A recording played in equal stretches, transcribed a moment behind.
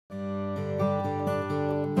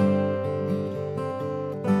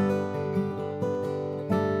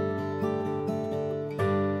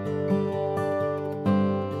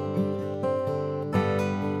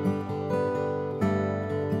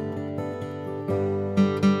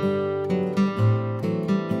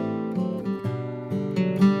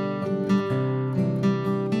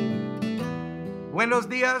Buenos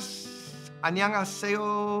dias,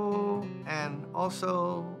 annyeonghaseyo, and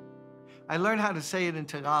also I learned how to say it in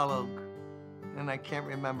Tagalog, and I can't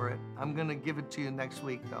remember it. I'm going to give it to you next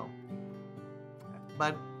week, though.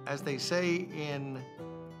 But as they say in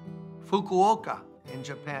Fukuoka in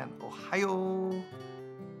Japan, Ohayo.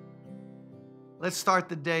 Let's start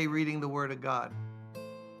the day reading the Word of God.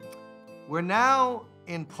 We're now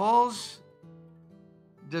in Paul's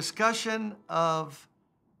discussion of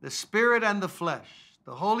the Spirit and the flesh,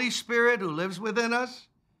 the Holy Spirit who lives within us,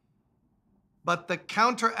 but the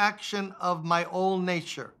counteraction of my old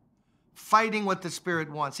nature, fighting what the Spirit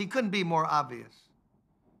wants. He couldn't be more obvious.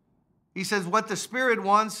 He says what the Spirit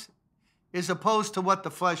wants is opposed to what the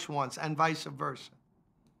flesh wants, and vice versa.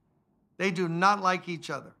 They do not like each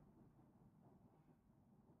other.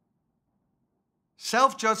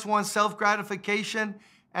 Self just wants self-gratification,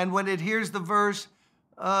 and when it hears the verse,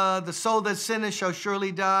 the soul that sinneth shall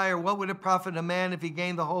surely die, or what would it profit a man if he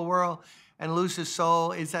gained the whole world and lose his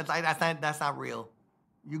soul? It says, that's not real.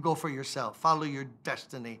 You go for yourself. Follow your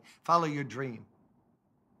destiny. Follow your dream.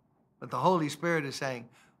 But the Holy Spirit is saying,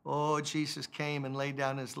 oh, Jesus came and laid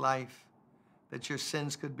down his life that your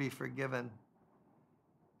sins could be forgiven.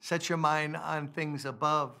 Set your mind on things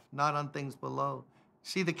above, not on things below.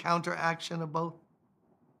 See the counteraction of both?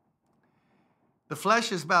 The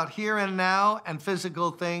flesh is about here and now and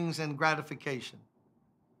physical things and gratification.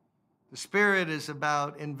 The Spirit is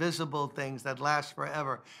about invisible things that last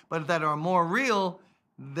forever, but that are more real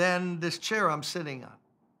than this chair I'm sitting on.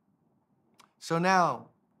 So now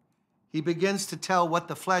he begins to tell what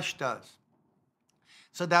the flesh does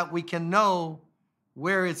so that we can know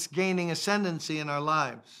where it's gaining ascendancy in our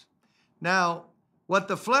lives. Now, what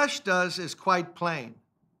the flesh does is quite plain.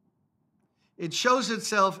 It shows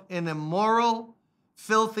itself in immoral,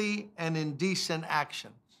 filthy, and indecent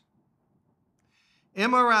actions.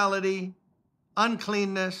 Immorality,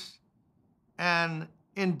 uncleanness, and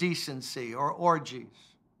indecency or orgies.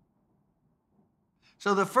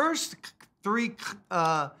 So the first three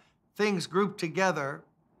things grouped together,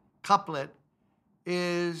 couplet,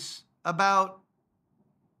 is about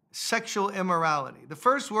sexual immorality. The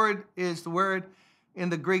first word is the word in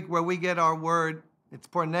the Greek where we get our word, it's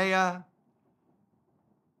porneia.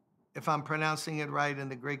 If I'm pronouncing it right in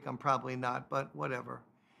the Greek, I'm probably not, but whatever.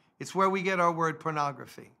 It's where we get our word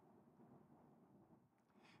pornography.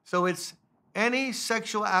 So it's any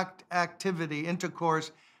sexual activity,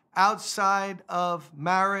 intercourse outside of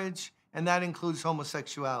marriage, and that includes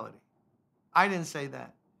homosexuality. I didn't say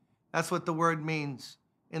that. That's what the word means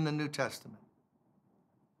in the New Testament.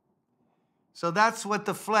 So that's what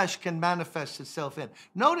the flesh can manifest itself in.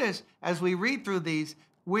 Notice, as we read through these,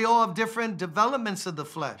 we all have different developments of the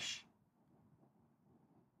flesh.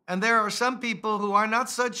 And there are some people who are not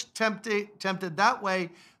such tempted that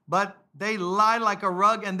way, but they lie like a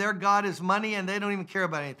rug, and their God is money, and they don't even care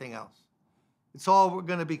about anything else. It's all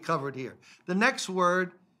going to be covered here. The next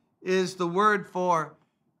word is the word for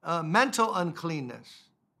mental uncleanness.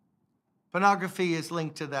 Pornography is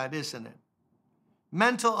linked to that, isn't it?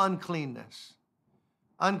 Mental uncleanness.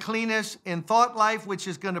 Uncleanness in thought life, which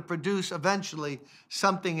is going to produce eventually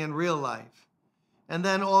something in real life. And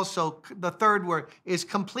then also the third word is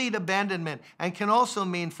complete abandonment, and can also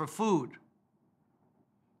mean for food.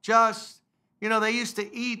 Just, they used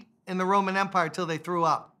to eat in the Roman Empire till they threw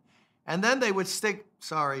up. And then they would stick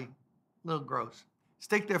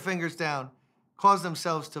their fingers down, cause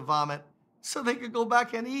themselves to vomit so they could go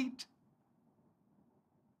back and eat.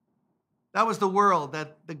 That was the world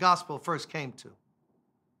that the gospel first came to.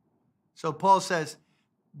 So Paul says,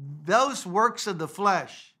 those works of the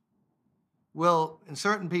flesh will, in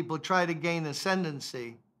certain people, try to gain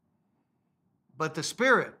ascendancy, but the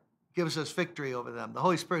Spirit gives us victory over them, the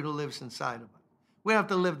Holy Spirit who lives inside of us. We don't have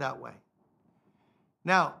to live that way.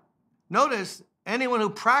 Now, notice, anyone who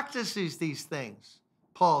practices these things,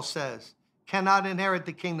 Paul says, cannot inherit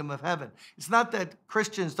the kingdom of heaven. It's not that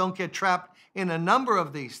Christians don't get trapped in a number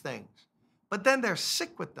of these things, but then they're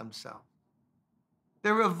sick with themselves.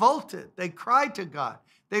 They're revolted. They cry to God.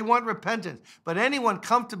 They want repentance. But anyone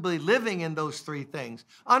comfortably living in those three things,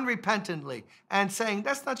 unrepentantly, and saying,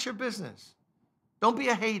 that's not your business. Don't be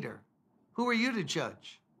a hater. Who are you to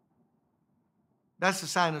judge? That's a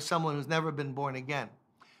sign of someone who's never been born again.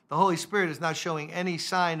 The Holy Spirit is not showing any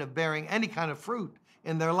sign of bearing any kind of fruit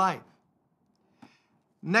in their life.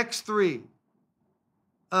 Next three.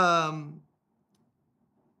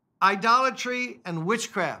 Idolatry and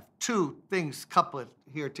witchcraft. Two things coupled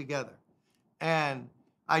here together. And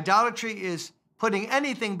idolatry is putting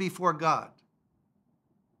anything before God.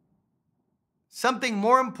 Something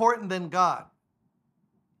more important than God.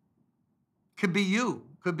 Could be you,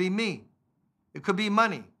 could be me. It could be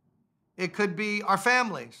money. It could be our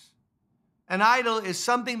families. An idol is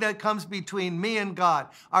something that comes between me and God.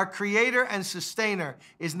 Our creator and sustainer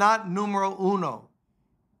is not numero uno.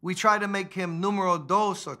 We try to make him numero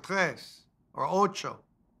dos or tres or ocho.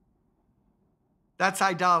 That's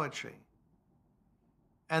idolatry.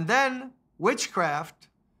 And then witchcraft,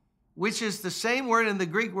 which is the same word in the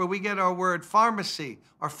Greek where we get our word pharmacy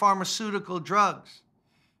or pharmaceutical drugs.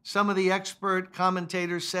 Some of the expert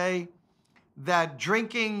commentators say that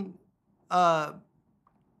drinking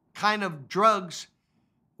kind of drugs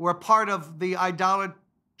were part of the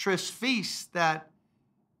idolatrous feasts that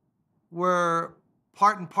were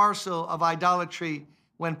part and parcel of idolatry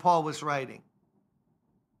when Paul was writing.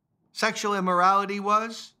 Sexual immorality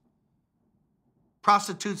was.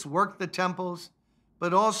 Prostitutes worked the temples,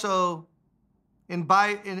 but also in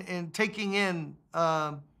taking in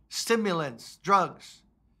stimulants, drugs.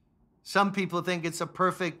 Some people think it's a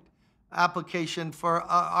perfect application for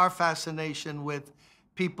our fascination with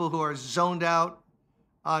people who are zoned out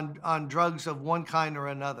on drugs of one kind or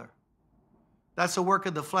another. That's a work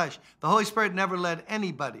of the flesh. The Holy Spirit never led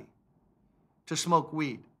anybody to smoke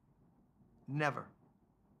weed. Never.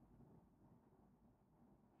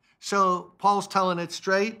 So Paul's telling it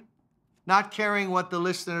straight, not caring what the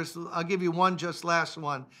listeners, I'll give you one just last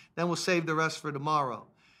one, then we'll save the rest for tomorrow.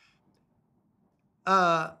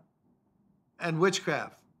 And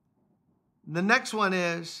witchcraft. The next one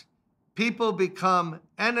is people become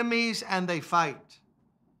enemies and they fight.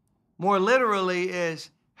 More literally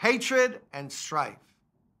is hatred and strife.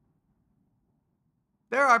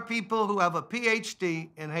 There are people who have a PhD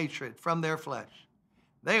in hatred from their flesh.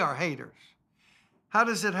 They are haters. How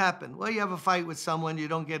does it happen? Well, you have a fight with someone, you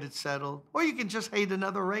don't get it settled, or you can just hate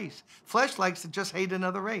another race. Flesh likes to just hate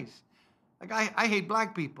another race. Like I hate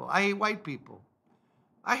black people. I hate white people.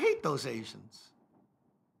 I hate those Asians.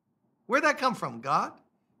 Where'd that come from? God?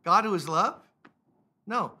 God who is love?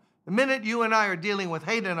 No. The minute you and I are dealing with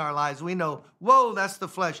hate in our lives, we know, whoa, that's the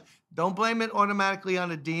flesh. Don't blame it automatically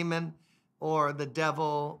on a demon or the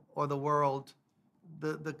devil or the world.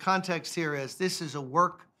 The context here is this is a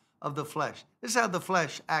work of the flesh. This is how the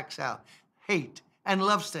flesh acts out. Hate and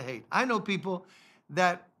loves to hate. I know people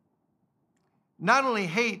that not only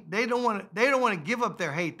hate, they don't want to give up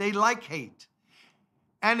their hate. They like hate.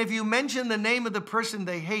 And if you mention the name of the person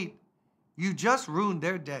they hate, you just ruined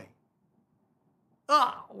their day.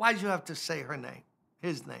 Oh, why'd you have to say her name,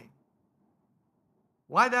 his name?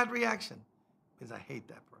 Why that reaction? Because I hate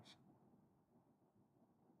that person.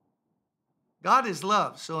 God is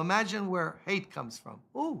love, so imagine where hate comes from.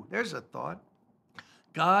 Ooh, there's a thought.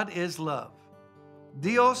 God is love.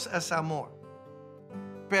 Dios es amor.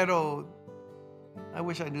 Pero, I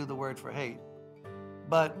wish I knew the word for hate.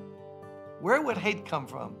 But where would hate come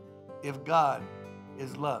from if God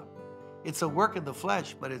is love? It's a work of the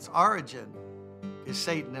flesh, but its origin is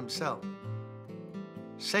Satan himself.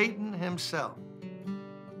 Satan himself,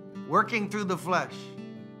 working through the flesh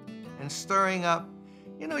and stirring up.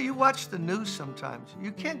 You know, you watch the news sometimes.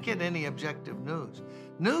 You can't get any objective news.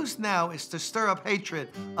 News now is to stir up hatred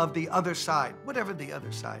of the other side, whatever the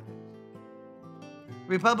other side is.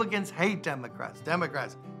 Republicans hate Democrats.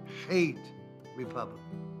 Democrats hate Republicans.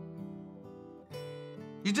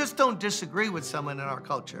 You just don't disagree with someone in our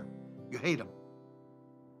culture. You hate them.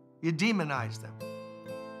 You demonize them.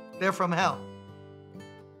 They're from hell.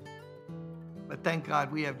 But thank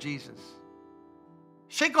God we have Jesus.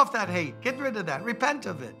 Shake off that hate. Get rid of that. Repent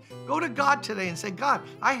of it. Go to God today and say, God,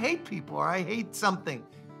 I hate people, or I hate something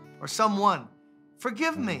or someone.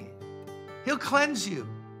 Forgive me. He'll cleanse you.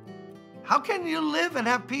 How can you live and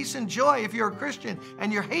have peace and joy if you're a Christian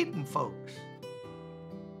and you're hating folks?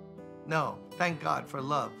 No, thank God for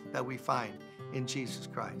love that we find in Jesus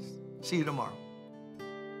Christ. See you tomorrow.